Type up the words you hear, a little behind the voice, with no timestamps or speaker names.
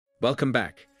Welcome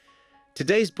back.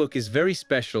 Today's book is very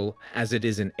special as it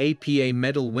is an APA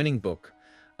medal-winning book,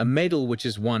 a medal which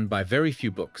is won by very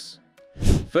few books.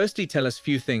 Firstly, tell us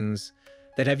few things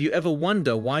that have you ever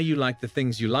wonder why you like the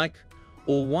things you like,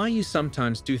 or why you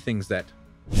sometimes do things that,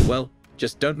 well,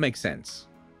 just don't make sense.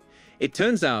 It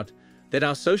turns out that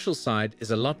our social side is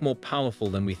a lot more powerful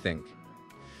than we think.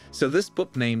 So this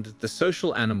book, named The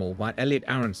Social Animal by Elliot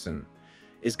Aronson,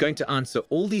 is going to answer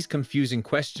all these confusing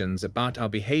questions about our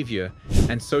behavior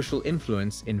and social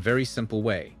influence in a very simple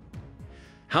way.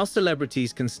 How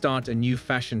celebrities can start a new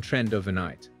fashion trend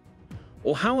overnight,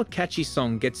 or how a catchy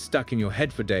song gets stuck in your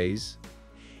head for days.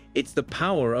 It's the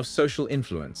power of social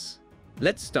influence.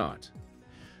 Let's start.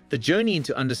 The journey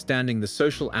into understanding the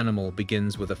social animal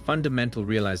begins with a fundamental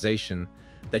realization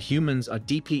that humans are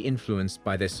deeply influenced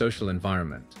by their social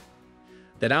environment.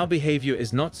 That our behavior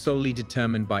is not solely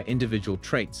determined by individual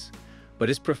traits, but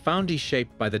is profoundly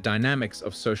shaped by the dynamics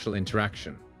of social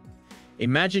interaction.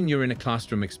 Imagine you're in a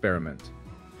classroom experiment.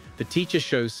 The teacher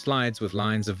shows slides with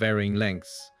lines of varying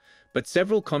lengths, but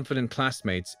several confident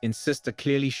classmates insist a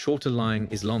clearly shorter line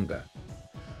is longer.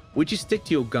 Would you stick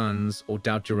to your guns or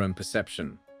doubt your own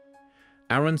perception?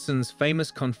 Aronson's famous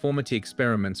conformity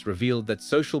experiments revealed that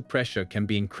social pressure can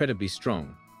be incredibly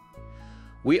strong.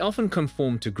 We often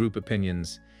conform to group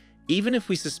opinions, even if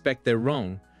we suspect they're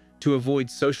wrong, to avoid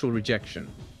social rejection.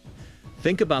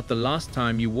 Think about the last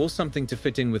time you wore something to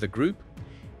fit in with a group,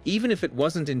 even if it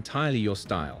wasn't entirely your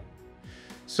style.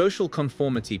 Social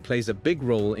conformity plays a big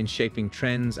role in shaping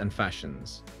trends and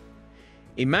fashions.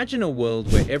 Imagine a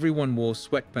world where everyone wore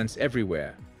sweatpants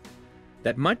everywhere.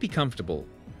 That might be comfortable,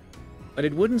 but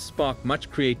it wouldn't spark much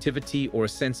creativity or a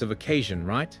sense of occasion,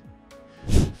 right?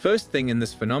 First thing in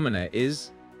this phenomena is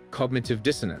cognitive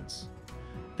dissonance.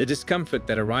 The discomfort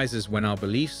that arises when our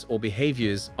beliefs or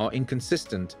behaviors are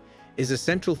inconsistent is a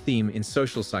central theme in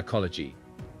social psychology.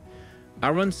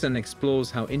 Aronson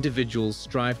explores how individuals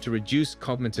strive to reduce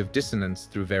cognitive dissonance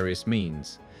through various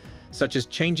means, such as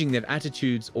changing their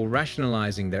attitudes or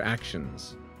rationalizing their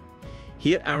actions.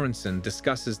 Here, Aronson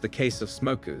discusses the case of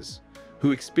smokers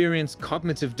who experience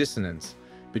cognitive dissonance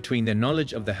between their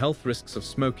knowledge of the health risks of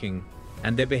smoking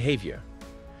and their behavior.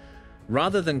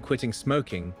 Rather than quitting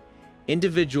smoking,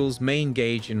 individuals may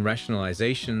engage in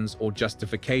rationalizations or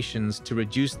justifications to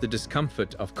reduce the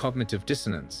discomfort of cognitive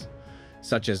dissonance,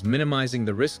 such as minimizing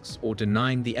the risks or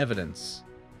denying the evidence.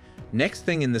 Next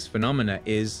thing in this phenomena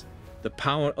is the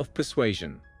power of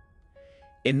persuasion.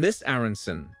 In this,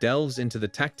 Aronson delves into the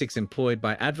tactics employed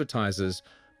by advertisers,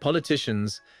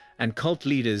 politicians, and cult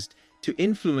leaders to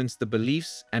influence the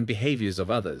beliefs and behaviors of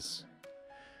others.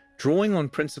 Drawing on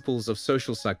principles of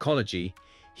social psychology,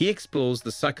 he explores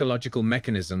the psychological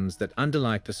mechanisms that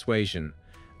underlie persuasion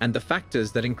and the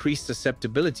factors that increase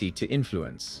susceptibility to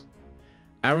influence.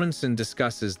 Aronson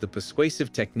discusses the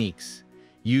persuasive techniques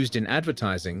used in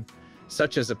advertising,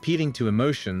 such as appealing to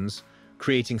emotions,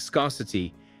 creating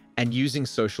scarcity, and using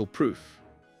social proof.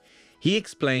 He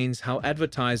explains how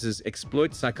advertisers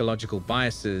exploit psychological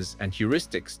biases and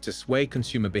heuristics to sway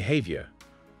consumer behavior,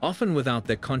 often without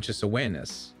their conscious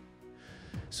awareness.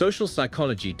 Social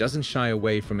psychology doesn't shy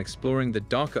away from exploring the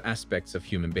darker aspects of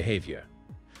human behavior.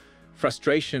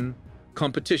 Frustration,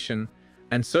 competition,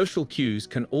 and social cues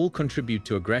can all contribute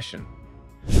to aggression.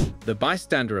 The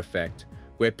bystander effect,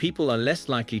 where people are less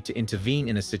likely to intervene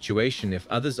in a situation if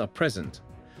others are present,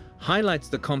 highlights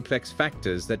the complex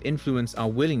factors that influence our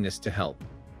willingness to help.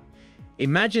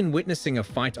 Imagine witnessing a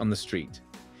fight on the street.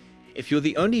 If you're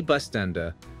the only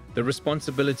bystander, the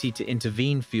responsibility to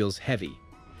intervene feels heavy.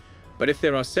 But if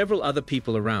there are several other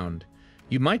people around,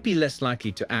 you might be less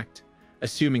likely to act,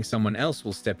 assuming someone else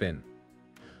will step in.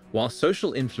 While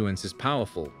social influence is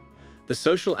powerful, the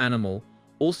social animal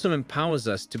also empowers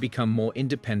us to become more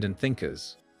independent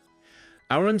thinkers.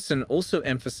 Aronson also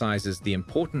emphasizes the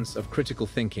importance of critical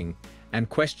thinking and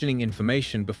questioning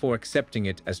information before accepting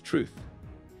it as truth.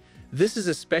 This is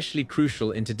especially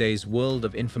crucial in today's world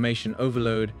of information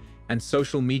overload and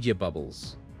social media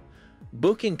bubbles. The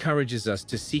book encourages us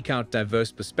to seek out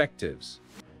diverse perspectives,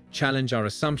 challenge our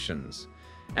assumptions,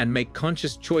 and make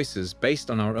conscious choices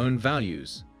based on our own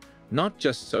values, not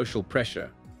just social pressure.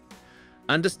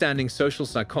 Understanding social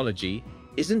psychology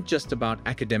isn't just about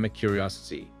academic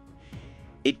curiosity.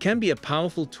 It can be a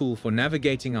powerful tool for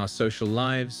navigating our social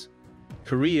lives,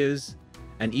 careers,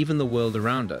 and even the world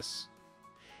around us.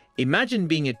 Imagine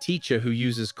being a teacher who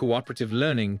uses cooperative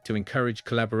learning to encourage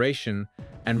collaboration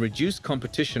and reduce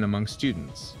competition among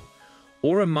students,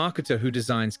 or a marketer who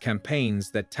designs campaigns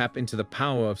that tap into the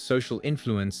power of social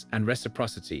influence and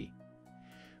reciprocity.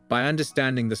 By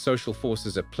understanding the social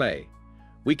forces at play,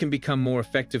 we can become more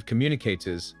effective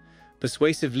communicators,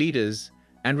 persuasive leaders,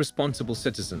 and responsible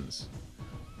citizens.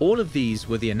 All of these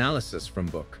were the analysis from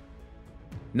book.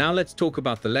 Now let's talk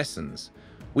about the lessons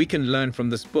we can learn from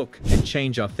this book and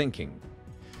change our thinking.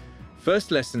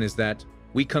 First lesson is that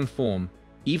we conform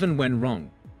even when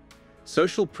wrong.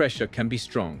 Social pressure can be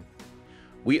strong.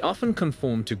 We often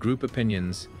conform to group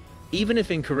opinions, even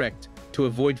if incorrect, to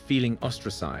avoid feeling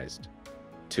ostracized.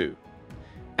 2.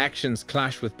 Actions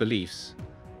clash with beliefs.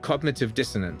 Cognitive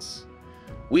dissonance.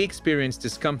 We experience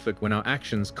discomfort when our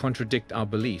actions contradict our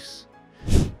beliefs.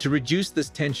 To reduce this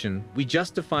tension, we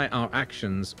justify our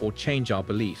actions or change our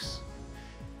beliefs.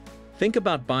 Think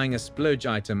about buying a splurge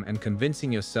item and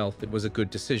convincing yourself it was a good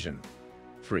decision.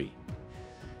 3.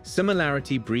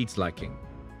 Similarity breeds liking.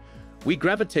 We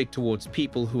gravitate towards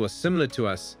people who are similar to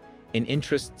us in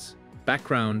interests,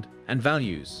 background, and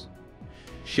values.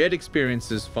 Shared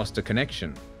experiences foster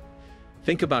connection.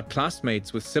 Think about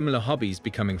classmates with similar hobbies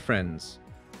becoming friends.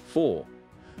 4.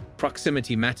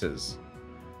 Proximity matters.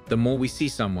 The more we see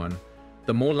someone,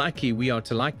 the more likely we are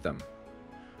to like them.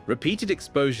 Repeated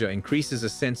exposure increases a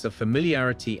sense of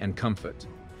familiarity and comfort.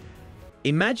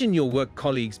 Imagine your work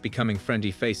colleagues becoming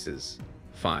friendly faces.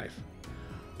 5.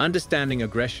 Understanding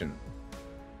aggression.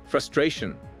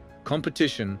 Frustration,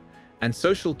 competition, and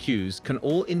social cues can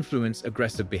all influence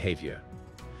aggressive behavior.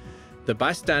 The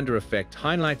bystander effect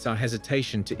highlights our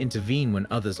hesitation to intervene when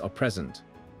others are present.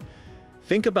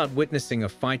 Think about witnessing a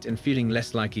fight and feeling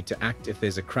less likely to act if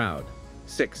there's a crowd.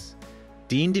 6.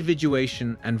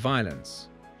 De-individuation and violence.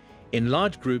 In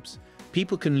large groups,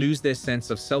 people can lose their sense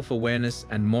of self-awareness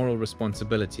and moral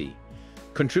responsibility,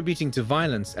 contributing to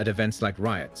violence at events like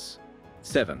riots.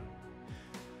 7.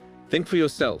 Think for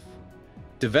yourself.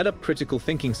 Develop critical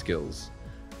thinking skills,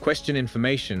 question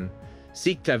information,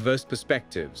 seek diverse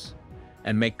perspectives,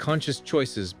 and make conscious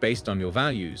choices based on your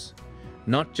values,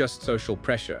 not just social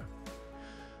pressure.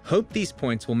 Hope these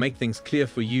points will make things clear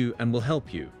for you and will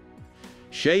help you.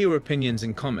 Share your opinions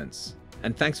in comments,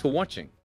 and thanks for watching.